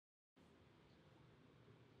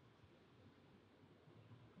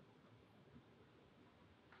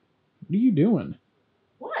What are you doing?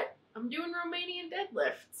 What? I'm doing Romanian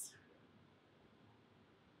deadlifts.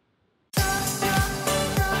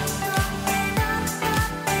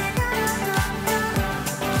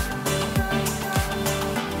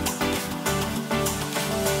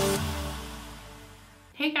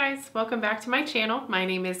 Hey guys, welcome back to my channel. My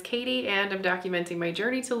name is Katie and I'm documenting my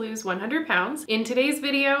journey to lose 100 pounds. In today's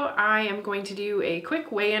video, I am going to do a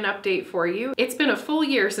quick weigh-in update for you. It's been a full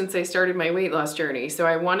year since I started my weight loss journey, so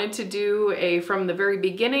I wanted to do a from the very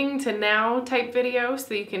beginning to now type video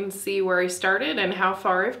so you can see where I started and how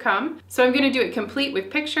far I've come. So I'm gonna do it complete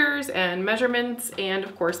with pictures and measurements and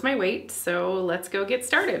of course my weight, so let's go get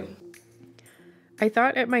started. I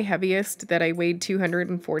thought at my heaviest that I weighed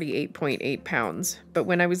 248.8 pounds, but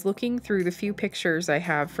when I was looking through the few pictures I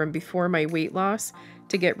have from before my weight loss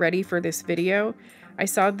to get ready for this video, I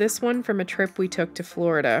saw this one from a trip we took to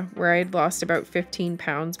Florida where I had lost about 15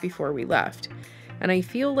 pounds before we left. And I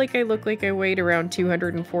feel like I look like I weighed around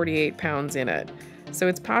 248 pounds in it. So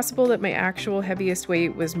it's possible that my actual heaviest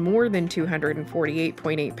weight was more than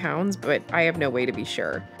 248.8 pounds, but I have no way to be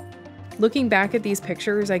sure. Looking back at these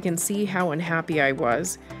pictures, I can see how unhappy I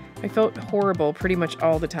was. I felt horrible pretty much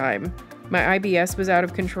all the time. My IBS was out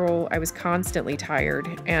of control, I was constantly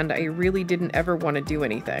tired, and I really didn't ever want to do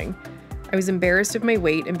anything. I was embarrassed of my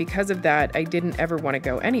weight, and because of that, I didn't ever want to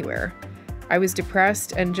go anywhere. I was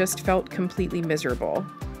depressed and just felt completely miserable.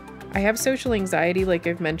 I have social anxiety like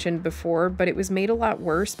I've mentioned before, but it was made a lot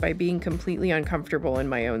worse by being completely uncomfortable in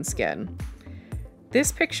my own skin.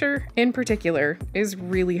 This picture, in particular, is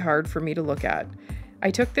really hard for me to look at. I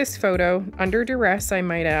took this photo, under duress I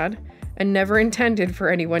might add, and never intended for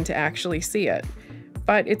anyone to actually see it.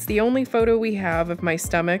 But it's the only photo we have of my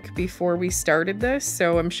stomach before we started this,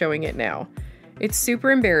 so I'm showing it now. It's super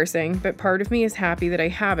embarrassing, but part of me is happy that I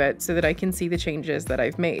have it so that I can see the changes that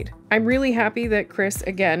I've made. I'm really happy that Chris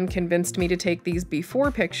again convinced me to take these before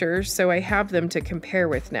pictures so I have them to compare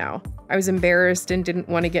with now. I was embarrassed and didn't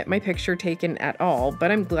want to get my picture taken at all, but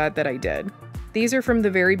I'm glad that I did. These are from the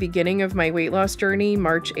very beginning of my weight loss journey,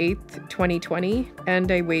 March 8th, 2020,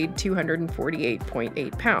 and I weighed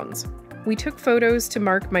 248.8 pounds. We took photos to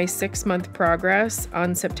mark my 6-month progress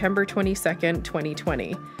on September 22nd,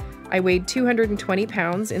 2020. I weighed 220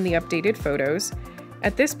 pounds in the updated photos.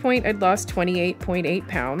 At this point, I'd lost 28.8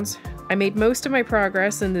 pounds. I made most of my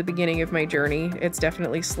progress in the beginning of my journey. It's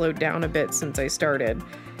definitely slowed down a bit since I started.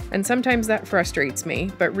 And sometimes that frustrates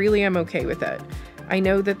me, but really I'm okay with it. I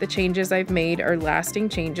know that the changes I've made are lasting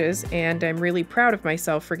changes, and I'm really proud of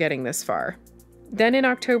myself for getting this far. Then in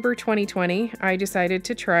October 2020, I decided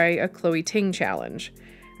to try a Chloe Ting challenge.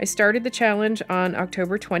 I started the challenge on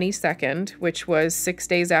October 22nd, which was 6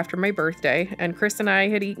 days after my birthday, and Chris and I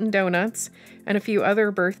had eaten donuts and a few other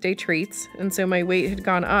birthday treats, and so my weight had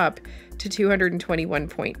gone up to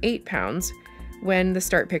 221.8 pounds when the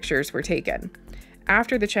start pictures were taken.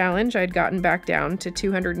 After the challenge, I'd gotten back down to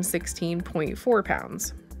 216.4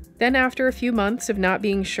 pounds. Then after a few months of not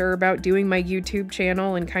being sure about doing my YouTube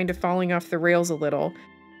channel and kind of falling off the rails a little,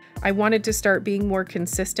 I wanted to start being more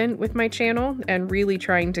consistent with my channel and really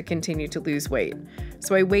trying to continue to lose weight.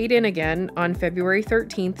 So I weighed in again on February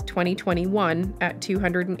 13th, 2021 at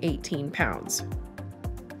 218 pounds.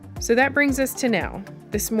 So that brings us to now.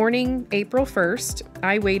 This morning, April 1st,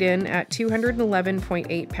 I weighed in at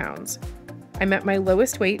 211.8 pounds. I'm at my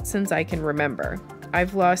lowest weight since I can remember.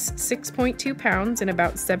 I've lost 6.2 pounds in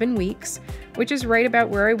about 7 weeks, which is right about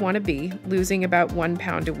where I want to be, losing about 1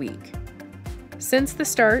 pound a week. Since the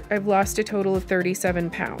start, I've lost a total of 37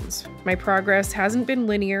 pounds. My progress hasn't been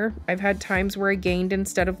linear. I've had times where I gained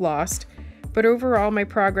instead of lost, but overall my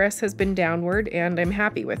progress has been downward and I'm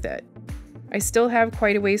happy with it. I still have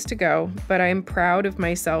quite a ways to go, but I am proud of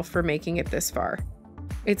myself for making it this far.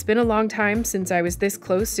 It's been a long time since I was this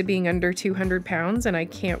close to being under 200 pounds, and I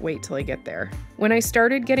can't wait till I get there. When I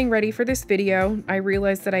started getting ready for this video, I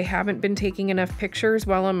realized that I haven't been taking enough pictures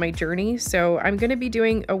while on my journey, so I'm going to be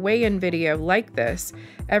doing a weigh-in video like this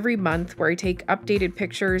every month where I take updated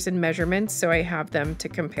pictures and measurements so I have them to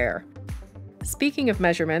compare. Speaking of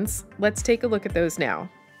measurements, let's take a look at those now.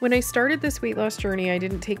 When I started this weight loss journey, I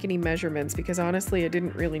didn't take any measurements because honestly, I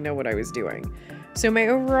didn't really know what I was doing. So my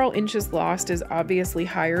overall inches lost is obviously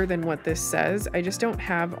higher than what this says. I just don't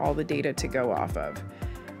have all the data to go off of.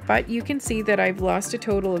 But you can see that I've lost a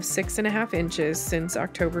total of 6.5 inches since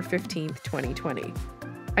October 15th, 2020.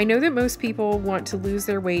 I know that most people want to lose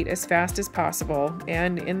their weight as fast as possible,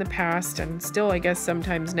 and in the past, and still I guess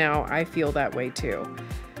sometimes now, I feel that way too.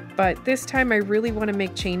 But this time I really want to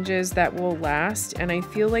make changes that will last, and I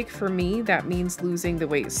feel like for me that means losing the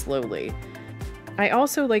weight slowly. I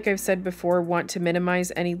also, like I've said before, want to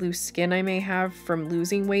minimize any loose skin I may have from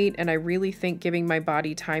losing weight, and I really think giving my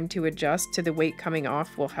body time to adjust to the weight coming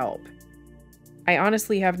off will help. I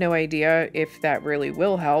honestly have no idea if that really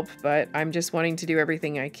will help, but I'm just wanting to do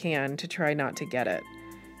everything I can to try not to get it.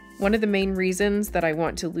 One of the main reasons that I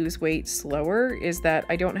want to lose weight slower is that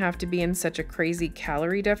I don't have to be in such a crazy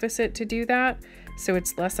calorie deficit to do that, so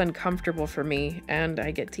it's less uncomfortable for me and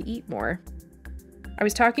I get to eat more. I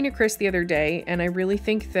was talking to Chris the other day, and I really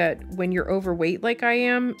think that when you're overweight like I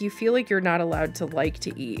am, you feel like you're not allowed to like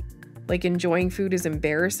to eat. Like enjoying food is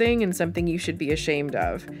embarrassing and something you should be ashamed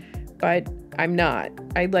of. But I'm not.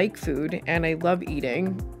 I like food and I love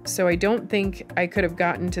eating, so I don't think I could have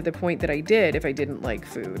gotten to the point that I did if I didn't like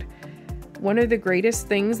food. One of the greatest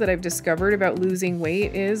things that I've discovered about losing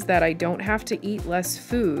weight is that I don't have to eat less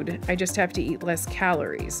food, I just have to eat less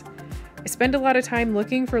calories. I spend a lot of time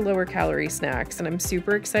looking for lower calorie snacks, and I'm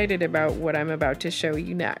super excited about what I'm about to show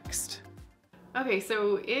you next. Okay,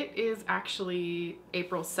 so it is actually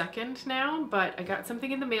April 2nd now, but I got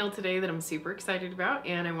something in the mail today that I'm super excited about,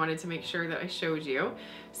 and I wanted to make sure that I showed you.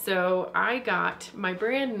 So I got my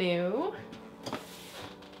brand new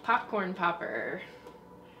popcorn popper.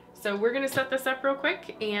 So we're gonna set this up real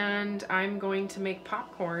quick, and I'm going to make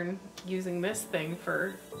popcorn using this thing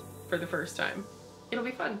for the first time. It'll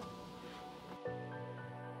be fun.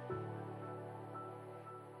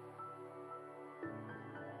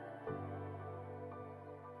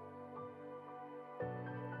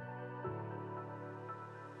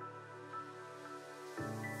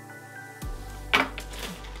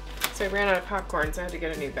 So I ran out of popcorn, so I had to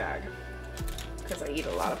get a new bag because I eat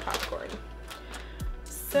a lot of popcorn.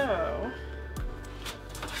 So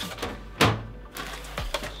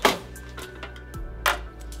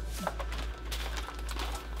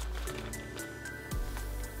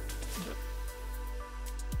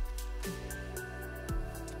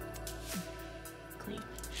clean.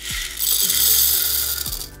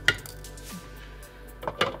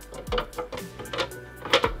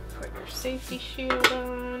 Put your safety shield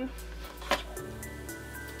on.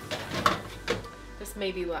 This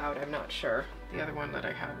may be loud, I'm not sure. The other one that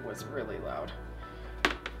I had was really loud.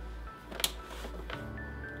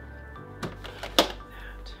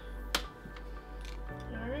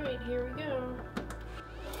 All right, here we go.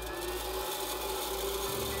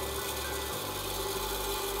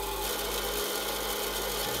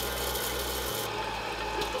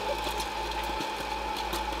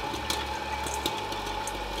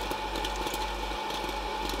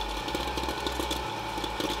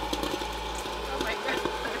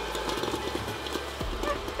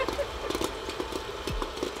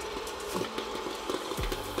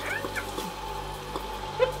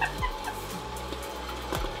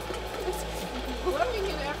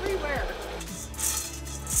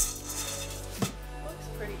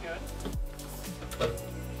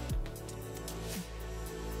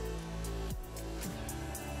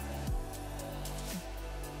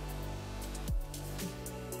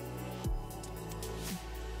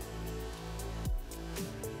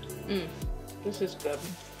 This is good.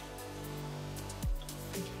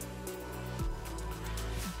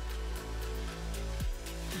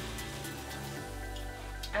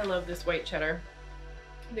 I love this white cheddar.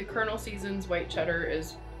 The Colonel Seasons white cheddar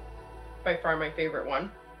is by far my favorite one.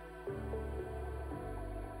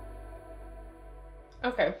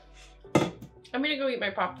 Okay, I'm gonna go eat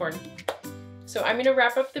my popcorn. So I'm gonna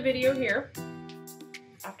wrap up the video here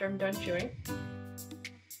after I'm done chewing.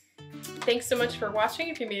 Thanks so much for watching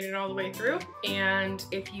if you made it all the way through, and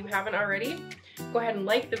if you haven't already, go ahead and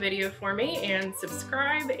like the video for me and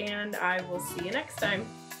subscribe, and I will see you next time.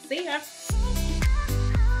 See ya!